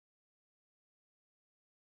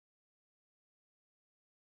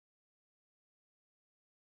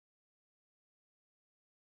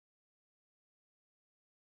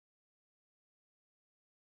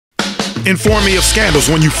Inform me of scandals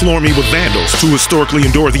when you floor me with vandals. To historically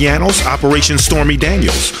endure the annals, Operation Stormy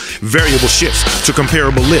Daniels. Variable shifts to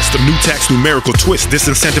comparable list of new tax numerical twists,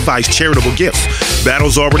 disincentivized charitable gifts.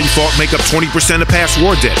 Battles already fought make up 20% of past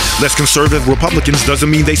war debt. Less conservative Republicans doesn't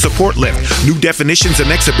mean they support left. New definitions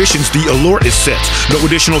and exhibitions, the allure is set. No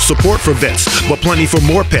additional support for vets, but plenty for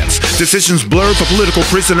more pets. Decisions blurred for political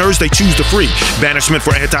prisoners they choose to free. Banishment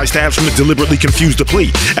for anti-establishment deliberately confused the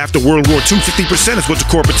plea. After World War II, 50% is what the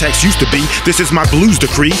corporate tax used to be. This is my blues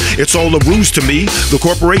decree. It's all a ruse to me. The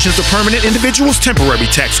corporations are permanent, individuals temporary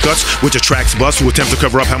tax cuts, which attracts busts who attempt to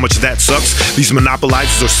cover up how much that sucks. These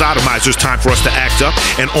monopolizers are sodomizers, time for us to act up.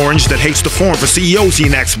 An orange that hates the form for CEOs, he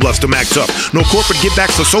enacts bluffs to max up. No corporate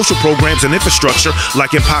givebacks for social programs and infrastructure,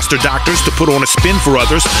 like imposter doctors to put on a spin for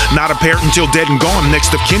others. Not a parent until dead and gone,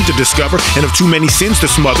 next of kin to discover. And of too many sins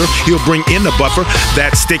to smother, he'll bring in a buffer.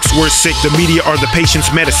 That sticks, we're sick. The media are the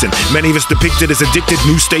patient's medicine. Many of us depicted as addicted,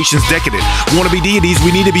 news stations decadent. Wanna be deities,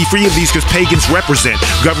 we need to be free of these cause pagans represent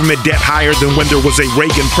government debt higher than when there was a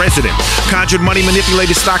Reagan president. Conjured money,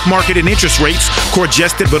 manipulated stock market and interest rates. Court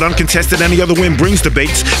jested but uncontested, any other win brings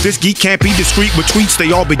debates. This geek can't be discreet with tweets,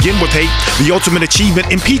 they all begin with hate. The ultimate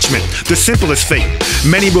achievement, impeachment, the simplest fate.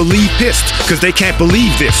 Many will leave pissed cause they can't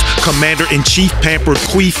believe this. Commander-in-chief, pampered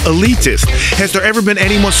queef, elitist. Has there ever been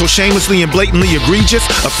anyone so shamelessly and blatantly egregious,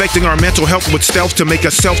 affecting our mental health with stealth to make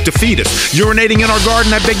us self-defeatist? Urinating in our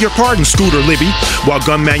garden, I beg your pardon, Scooter Libby. While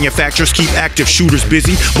gun manufacturers keep active shooters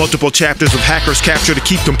busy, multiple chapters of hackers capture to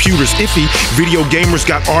keep computers iffy. Video gamers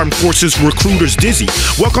got armed forces recruiters dizzy.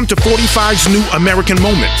 Welcome to 45's new American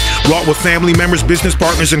moment, wrought with family members, business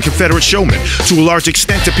partners, and Confederate showmen. To a large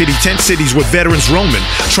extent to pity tent cities with veterans roaming,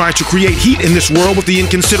 trying to create heat in this world with the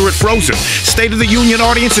inconsiderate frozen. State of the Union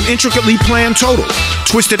audience and intricately planned total.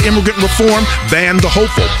 Twisted immigrant reform, ban the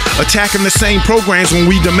hopeful. Attacking the same programs when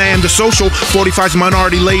we demand the social. 45's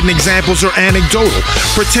minority-laden examples are anecdotal.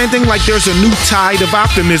 Pretending like there's a new tide of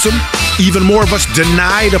optimism. Even more of us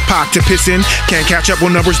deny the pot to piss in. Can't catch up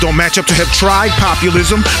when numbers don't match up to have tried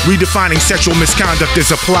populism. Redefining sexual misconduct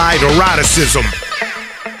as applied eroticism.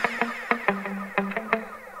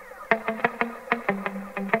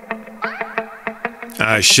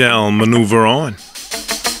 I shall maneuver on.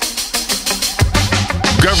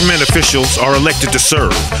 Government officials are elected to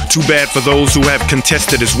serve. Too bad for those who have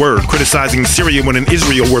contested his word, criticizing Syria when in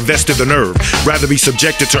Israel were vested the nerve. Rather be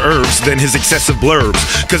subjected to herbs than his excessive blurbs.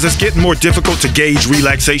 Cause it's getting more difficult to gauge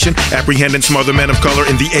relaxation, apprehend and smother men of color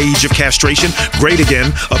in the age of castration. Great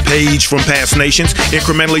again, a page from past nations.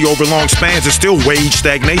 Incrementally over long spans is still wage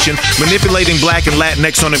stagnation. Manipulating black and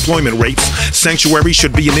Latinx unemployment rates. Sanctuary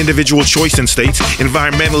should be an individual choice in states.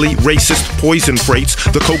 Environmentally racist poison freights.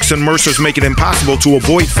 The Kochs and Mercers make it impossible to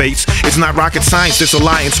avoid fates. It's not rocket science, this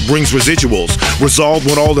alliance brings residuals. Resolved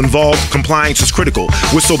when all involved, compliance is critical.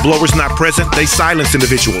 Whistleblowers not present, they silence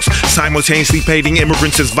individuals. Simultaneously painting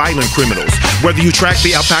immigrants as violent criminals. Whether you track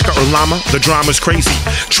the alpaca or llama, the drama's crazy.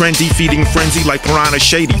 Trendy, feeding frenzy like piranha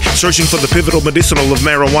shady. Searching for the pivotal medicinal of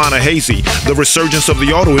marijuana hazy. The resurgence of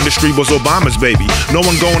the auto industry was Obama's baby. No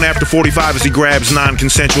one going after 45 as he grabs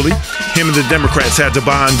non-consensually. Him and the Democrats had to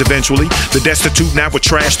bond eventually. The destitute now with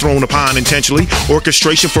trash thrown upon intentionally.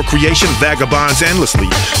 Orchestration for creation, vagabonds endlessly.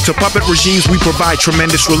 To puppet regimes we provide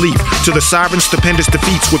tremendous relief. To the sovereign stupendous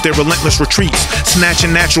defeats with their relentless retreats.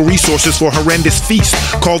 Snatching natural resources for horrendous feast.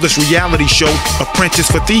 Call this reality show Apprentice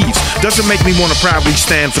for Thieves. Doesn't make me want to proudly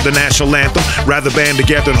stand for the national anthem. Rather band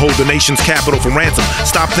together and hold the nation's capital for ransom.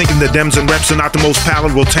 Stop thinking the Dems and reps are not the most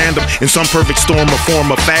palatable tandem. In some perfect storm or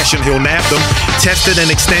form of fashion he'll nab them. Tested and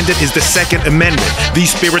extended is the Second Amendment.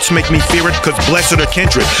 These spirits make me fear it cause blessed are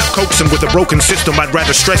kindred. Coaxing with a broken system, I'd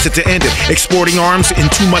rather stress it to end it. Exporting arms in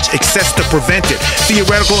too much excess to prevent it.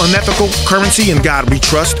 Theoretical, unethical, currency in God we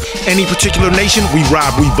trust. Any particular nation we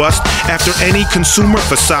rob, we bust. After any consumer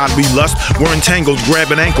facade we lust. We're entangled,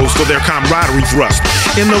 grabbing ankles for their camaraderie thrust.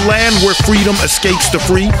 In the land where freedom escapes the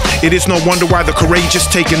free, it is no wonder why the courageous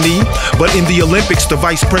take a knee. But in the Olympics the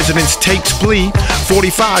vice president's tapes plea.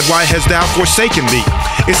 45, why has thou forsaken thee?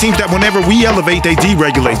 It seems that whenever we elevate they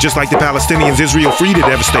deregulate. Just like the Palestinians Israel free to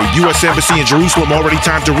devastate. U.S. Embassy in Jerusalem already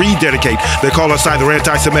time to rededicate. They call us either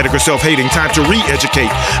anti-Semitic or self-hating. Time to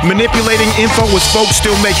re-educate. Manipulating info as folks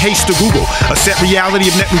still make haste to Google. A set reality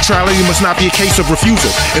of net neutrality must not be a case of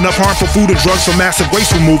refusal. Enough harmful food and drugs for massive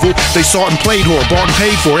waste removal. They sought and played whore, bought and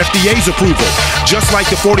paid for FDA's approval. Just like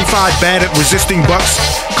the 45 bad at resisting bucks.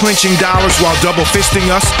 Clinching dollars while double fisting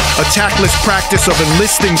us. A tactless practice of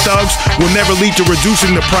enlisting thugs will never lead to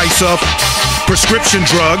reducing the price of prescription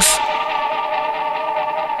drugs.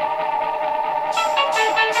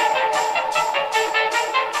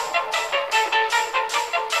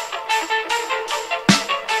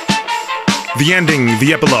 The ending,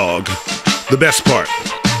 the epilogue, the best part.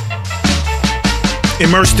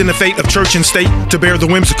 Immersed in the fate of church and state to bear the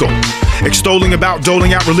whimsical, extolling about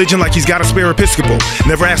doling out religion like he's got a spare Episcopal,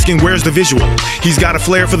 never asking where's the visual. He's got a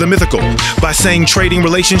flair for the mythical, by saying trading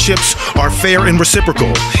relationships are fair and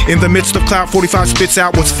reciprocal. In the midst of Cloud 45 spits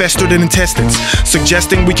out what's festered in intestines,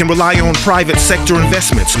 suggesting we can rely on private sector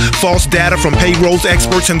investments, false data from payrolls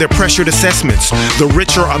experts and their pressured assessments. The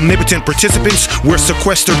rich are omnipotent participants, we're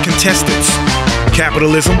sequestered contestants.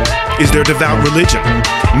 Capitalism is their devout religion,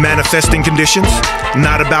 manifesting conditions,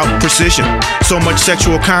 not about precision. So much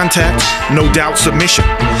sexual contact, no doubt submission.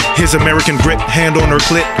 His American grit, hand on her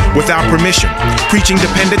clit, without permission. Preaching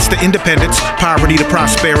dependence to independence, poverty to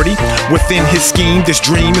prosperity. Within his scheme, this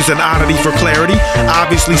dream is an oddity for clarity.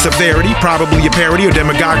 Obviously severity, probably a parody or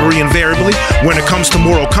demagoguery invariably. When it comes to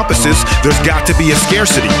moral compasses, there's got to be a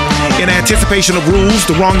scarcity. In anticipation of rules,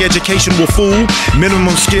 the wrong education will fool.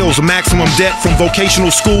 Minimum skills, maximum debt from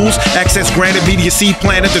vocational schools. Access granted, media seed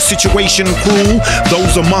planted, the situation cruel.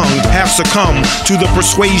 Those among have succumbed to the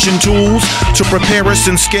persuasion tools to prepare us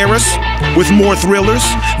and scare us with more thrillers.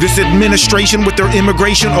 This administration with their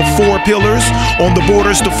immigration of 4 pillars on the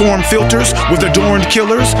borders to form filters with adorned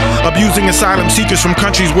killers, abusing asylum seekers from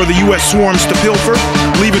countries where the U.S. swarms to pilfer.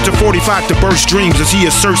 Leave it to 45 to burst dreams as he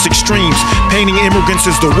asserts extremes, painting immigrants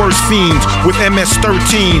as the worst fiends with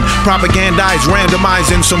MS-13, propagandize,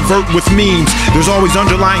 randomize, and subvert with memes. There's always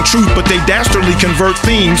underlying truth, but they dastardly convert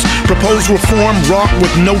themes. Propose reform wrought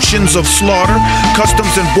with notions of slaughter.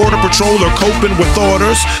 Customs and border patrol are coping with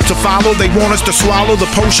orders to follow. They want us to swallow the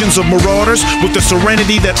potions of marauders. With the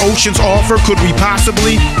serenity that oceans offer, could we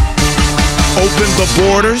possibly open the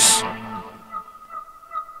borders?